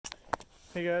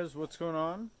Hey guys, what's going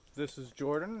on? This is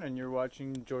Jordan, and you're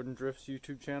watching Jordan Drift's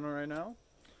YouTube channel right now.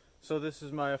 So this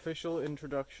is my official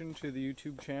introduction to the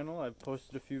YouTube channel. I've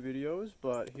posted a few videos,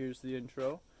 but here's the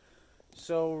intro.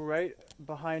 So right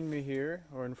behind me here,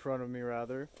 or in front of me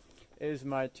rather, is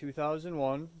my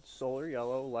 2001 solar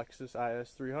yellow LEXUS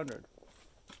IS300.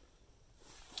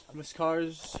 This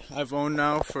car's I've owned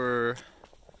now for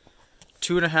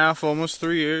 2.5, almost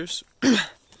 3 years.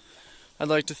 I'd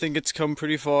like to think it's come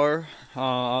pretty far.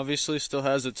 Obviously still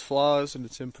has its flaws and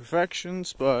its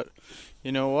imperfections, but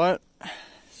you know what?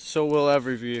 So will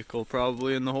every vehicle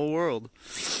probably in the whole world.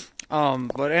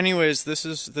 But anyways, this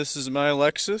is my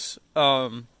Lexus.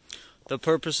 The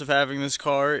purpose of having this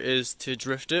car is to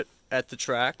drift it at the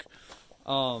track.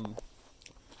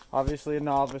 Obviously a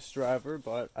novice driver,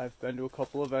 but I've been to a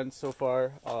couple events so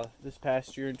far this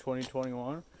past year in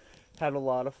 2021. Had a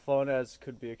lot of fun, as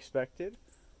could be expected.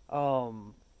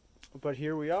 But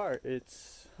here we are.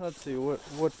 It's, let's see,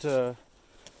 what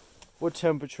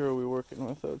temperature are we working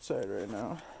with outside right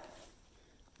now?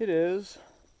 It is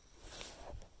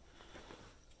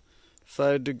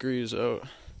 5 degrees out.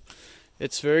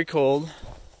 It's very cold,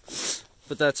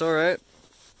 but that's all right.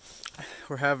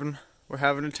 We're having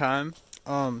a time.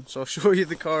 So I'll show you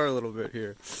the car a little bit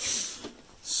here.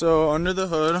 So under the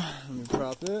hood, let me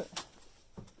prop it.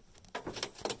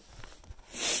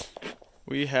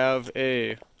 We have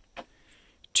a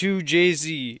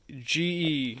 2JZ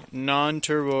GE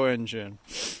non-turbo engine.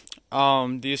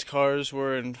 These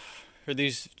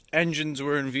engines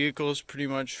were in vehicles pretty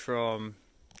much from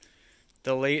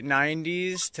the late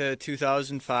 90s to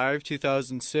 2005,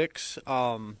 2006.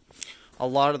 A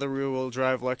lot of the rear-wheel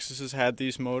drive Lexuses had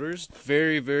these motors.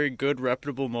 Very, very good,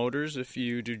 reputable motors if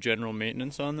you do general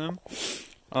maintenance on them.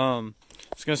 I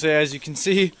was going to say, as you can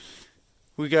see,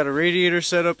 we got a radiator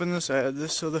set up in this. I had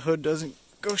this so the hood doesn't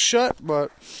go shut,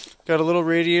 but got a little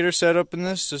radiator set up in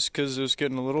this just because it was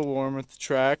getting a little warm at the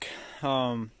track.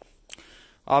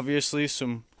 Obviously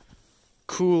some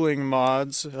cooling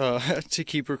mods to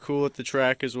keep her cool at the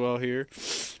track as well here.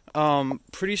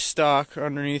 Pretty stock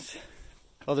underneath.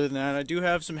 Other than that, I do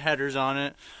have some headers on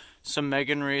it, some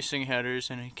Megan Racing headers,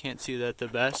 and I can't see that the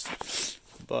best,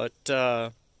 but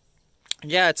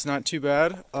yeah, it's not too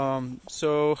bad.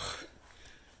 So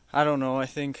I don't know, I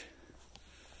think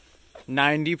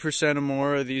 90% or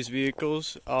more of these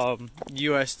vehicles,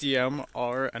 USDM,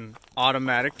 are an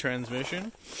automatic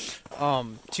transmission.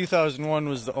 2001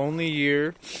 was the only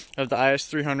year of the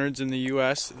IS300s in the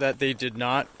US that they did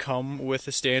not come with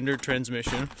a standard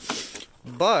transmission.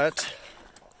 But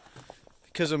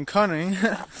because I'm cunning,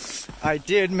 I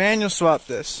did manual swap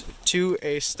this to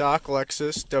a stock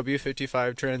Lexus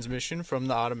W55 transmission from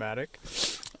the automatic.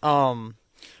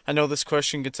 I know this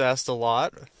question gets asked a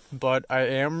lot, but I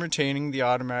am retaining the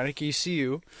automatic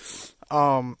ECU.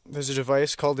 There's a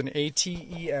device called an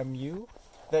ATEMU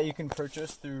that you can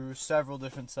purchase through several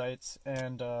different sites,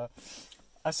 and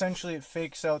essentially it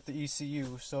fakes out the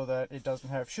ECU so that it doesn't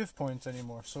have shift points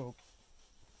anymore. So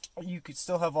you could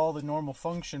still have all the normal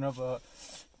function of a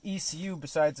ECU,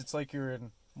 besides it's like you're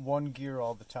in one gear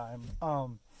all the time.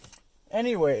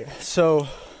 Anyway, so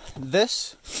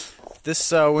this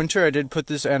winter I did put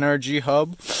this NRG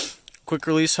hub, quick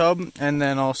release hub, and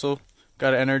then also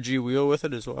got an NRG wheel with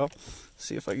it as well.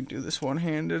 See if I can do this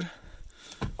one-handed.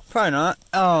 Probably not.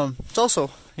 It's also,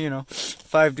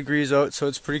 5 degrees out, so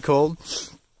it's pretty cold.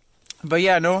 But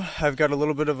yeah, no, I've got a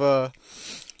little bit of a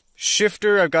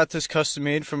shifter. I've got this custom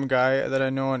made from a guy that I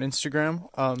know on Instagram.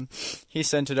 He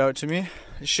sent it out to me.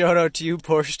 Shout out to you,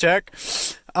 Porsche Tech.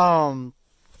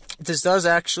 This does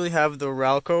actually have the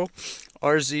Ralco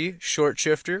RZ short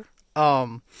shifter.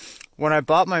 When I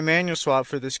bought my manual swap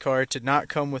for this car, it did not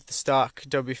come with the stock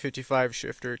W55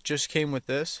 shifter. It just came with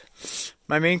this.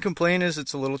 My main complaint is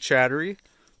it's a little chattery,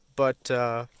 but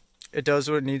it does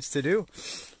what it needs to do.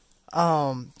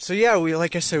 So yeah,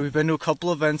 like I said, we've been to a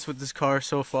couple events with this car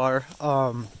so far.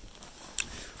 A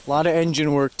lot of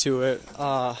engine work to it.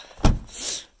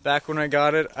 Back when I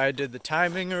got it, I did the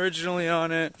timing originally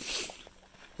on it.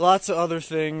 Lots of other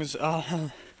things.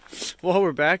 While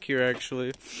we're back here,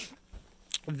 actually,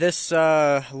 this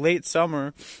late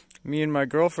summer, me and my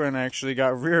girlfriend actually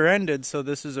got rear-ended. So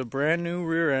this is a brand new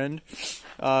rear end.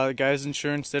 The guy's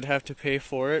insurance did have to pay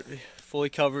for it, fully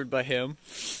covered by him.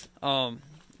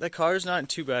 The car's not in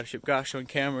too bad shape. Gosh, on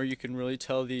camera you can really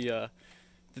tell the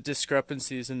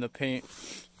discrepancies in the paint,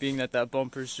 being that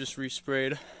bumper's just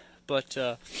resprayed. But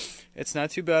it's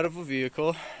not too bad of a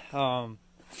vehicle.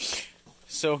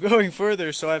 So going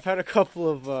further, so I've had a couple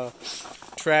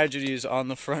of tragedies on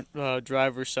the front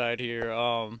driver's side here.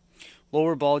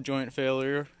 lower ball joint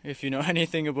failure. If you know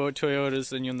anything about Toyotas,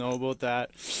 then you'll know about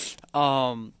that.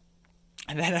 And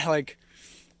then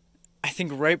I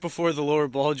think right before the lower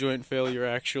ball joint failure,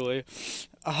 actually,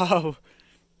 a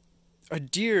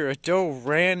doe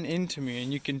ran into me,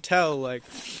 and you can tell, like,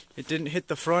 it didn't hit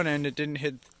the front end, it didn't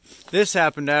hit, this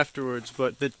happened afterwards,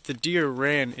 but the deer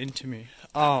ran into me.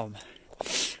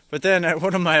 But then at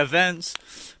one of my events,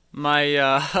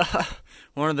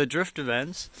 one of the drift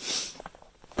events,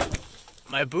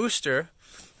 my booster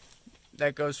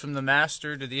that goes from the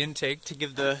master to the intake to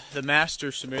give the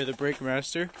master some air, the brake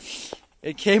master,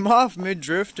 it came off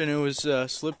mid-drift, and it was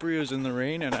slippery, it was in the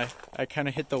rain, and I kind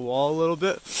of hit the wall a little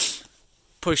bit,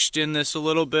 pushed in this a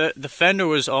little bit. The fender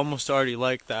was almost already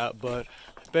like that, but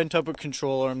bent up a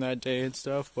control arm that day and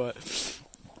stuff, but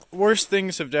worse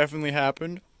things have definitely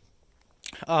happened.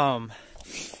 Here,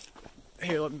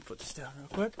 let me put this down real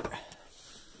quick.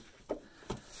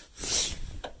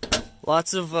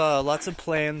 Lots of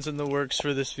plans in the works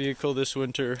for this vehicle this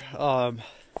winter.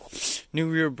 New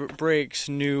rear brakes,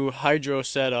 new hydro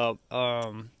setup.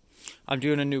 I'm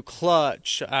doing a new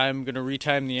clutch. I'm gonna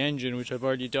retime the engine, which I've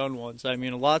already done once. I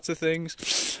mean, lots of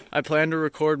things. I plan to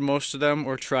record most of them,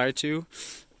 or try to.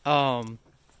 I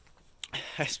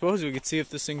suppose we could see if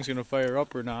this thing's gonna fire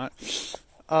up or not.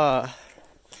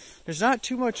 There's not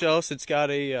too much else. It's got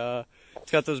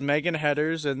those Megan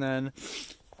headers, and then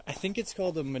I think it's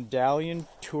called a Medallion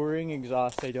Touring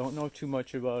exhaust. I don't know too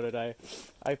much about it.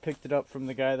 I picked it up from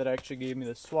the guy that actually gave me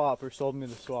the swap, or sold me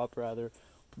the swap rather.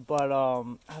 But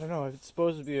I don't know. It's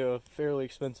supposed to be a fairly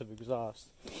expensive exhaust.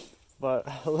 But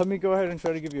let me go ahead and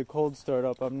try to give you a cold start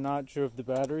up. I'm not sure if the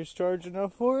battery's charged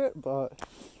enough for it, but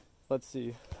let's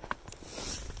see.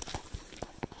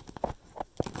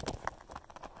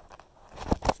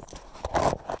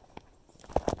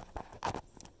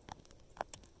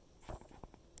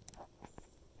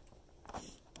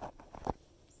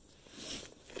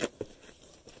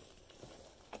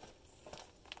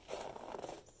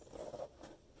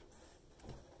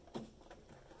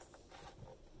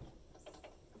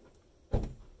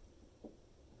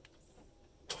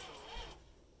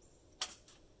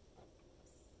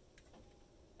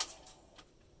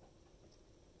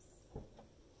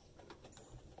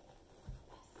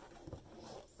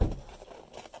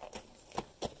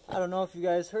 I don't know if you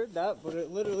guys heard that, but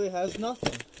it literally has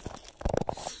nothing.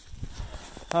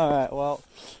 Alright, well,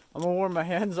 I'm going to warm my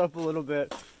hands up a little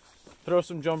bit, throw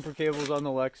some jumper cables on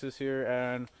the LEXUS here,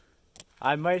 and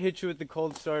I might hit you with the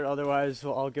cold start, otherwise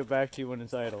I'll get back to you when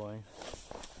it's idling.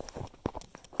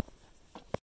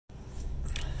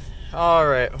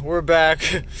 Alright, we're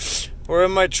back. We're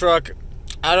in my truck.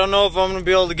 I don't know if I'm going to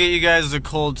be able to get you guys the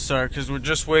cold start, because we're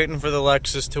just waiting for the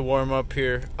LEXUS to warm up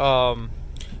here.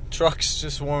 Truck's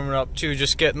just warming up too,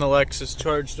 just getting the LEXUS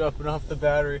charged up and off the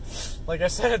battery. Like I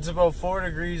said, it's about 4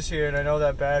 degrees here, and I know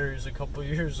that battery is a couple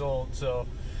years old, so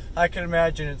I can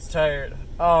imagine it's tired.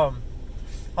 I'm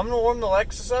gonna warm the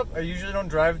LEXUS up. I usually don't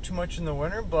drive it too much in the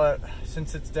winter, but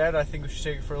since it's dead, I think we should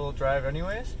take it for a little drive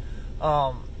anyways.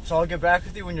 So I'll get back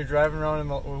with you when you're driving around in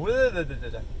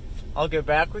the I'll get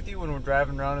back with you when we're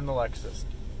driving around in the LEXUS.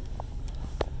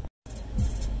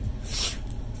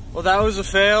 Well, that was a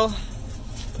fail.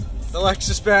 The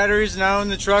LEXUS battery's now in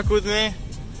the truck with me.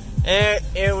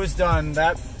 It was done.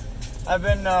 I've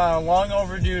been long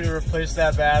overdue to replace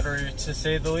that battery, to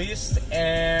say the least,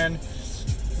 and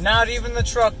not even the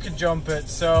truck could jump it.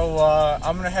 So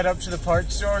I'm gonna head up to the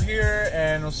parts store here,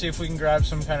 and we'll see if we can grab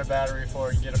some kind of battery for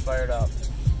it and get it fired up.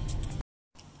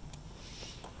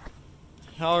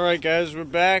 Alright guys, we're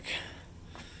back.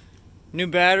 New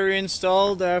battery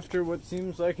installed after what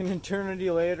seems like an eternity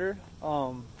later.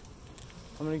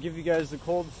 I'm going to give you guys the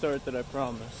cold start that I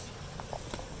promised.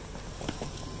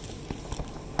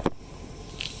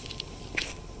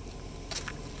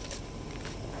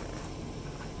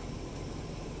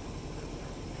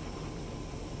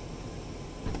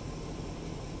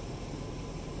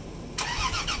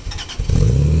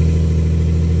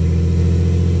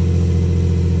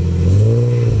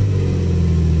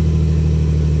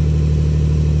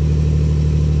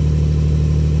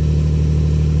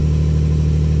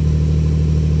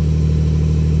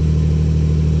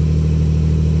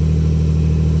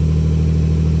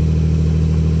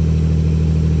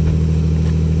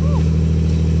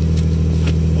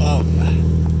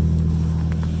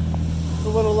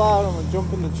 I'm gonna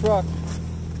jump in the truck.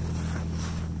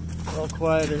 A little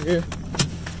quieter here.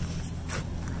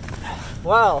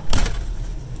 Wow.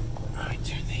 Let me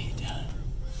turn the heat down.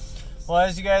 Well,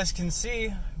 as you guys can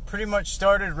see, pretty much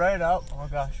started right up. Oh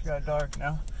gosh, it got dark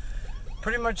now.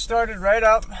 Pretty much started right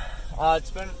up.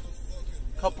 It's been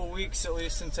a couple weeks at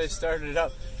least since I started it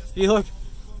up. If you look,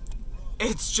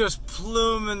 it's just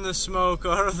pluming the smoke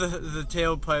out of the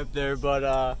tailpipe there.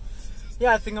 But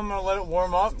yeah, I think I'm gonna let it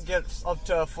warm up, get up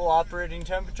to full operating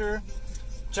temperature,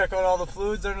 check out all the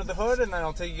fluids under the hood, and then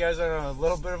I'll take you guys on a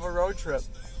little bit of a road trip.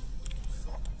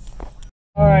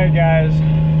 Alright guys,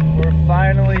 we're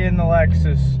finally in the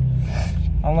Lexus.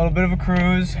 On a little bit of a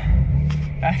cruise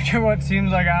after what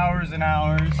seems like hours and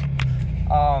hours.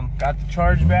 Got the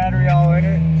charged battery all in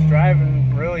it. It's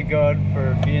driving really good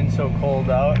for being so cold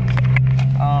out.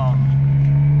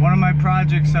 One of my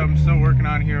projects I'm still working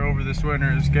on here over this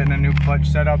winter is getting a new clutch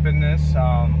set up in this.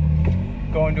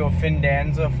 Going to a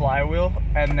Findanza flywheel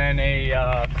and then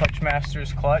a Clutch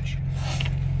Masters clutch.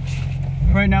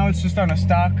 Right now it's just on a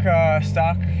stock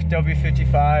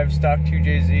W55, stock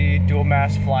 2JZ dual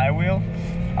mass flywheel.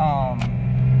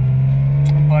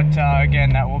 But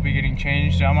again, that will be getting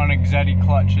changed. I'm on a Xetti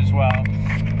clutch as well.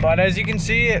 But as you can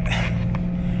see, it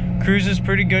cruises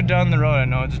pretty good down the road. I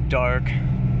know it's dark.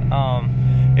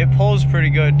 It pulls pretty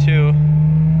good too.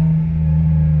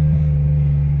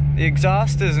 The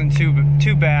exhaust isn't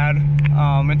too bad.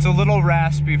 It's a little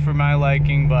raspy for my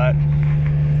liking, but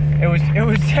it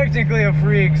was technically a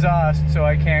free exhaust, so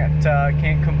I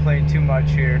can't complain too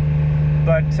much here.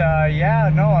 But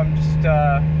yeah, no, I'm just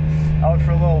out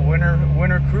for a little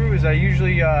winter cruise. I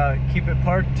usually keep it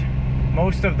parked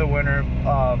most of the winter.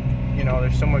 You know,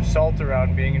 there's so much salt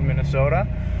around being in Minnesota.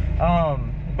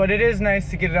 But it is nice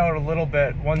to get it out a little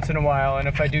bit once in a while, and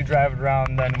if I do drive it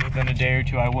around, then within a day or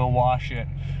two I will wash it.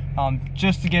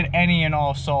 Just to get any and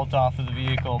all salt off of the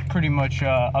vehicle pretty much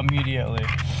immediately.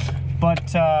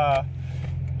 But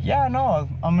yeah, no,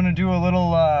 I'm gonna do a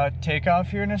little takeoff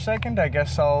here in a second. I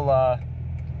guess I'll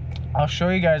show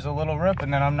you guys a little rip,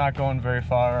 and then I'm not going very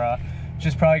far.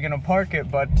 Just probably gonna park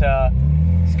it, but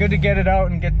it's good to get it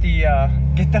out and get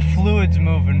the fluids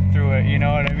moving through it. You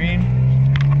know what I mean?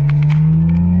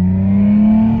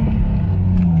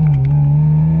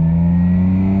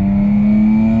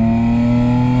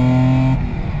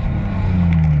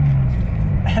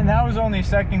 And that was only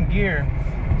second gear,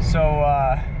 so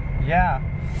yeah.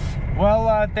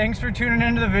 Well, thanks for tuning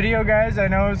into the video, guys. I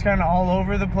know it was kind of all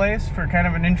over the place for kind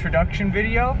of an introduction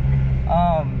video,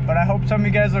 but I hope some of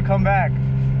you guys will come back.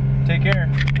 Take care.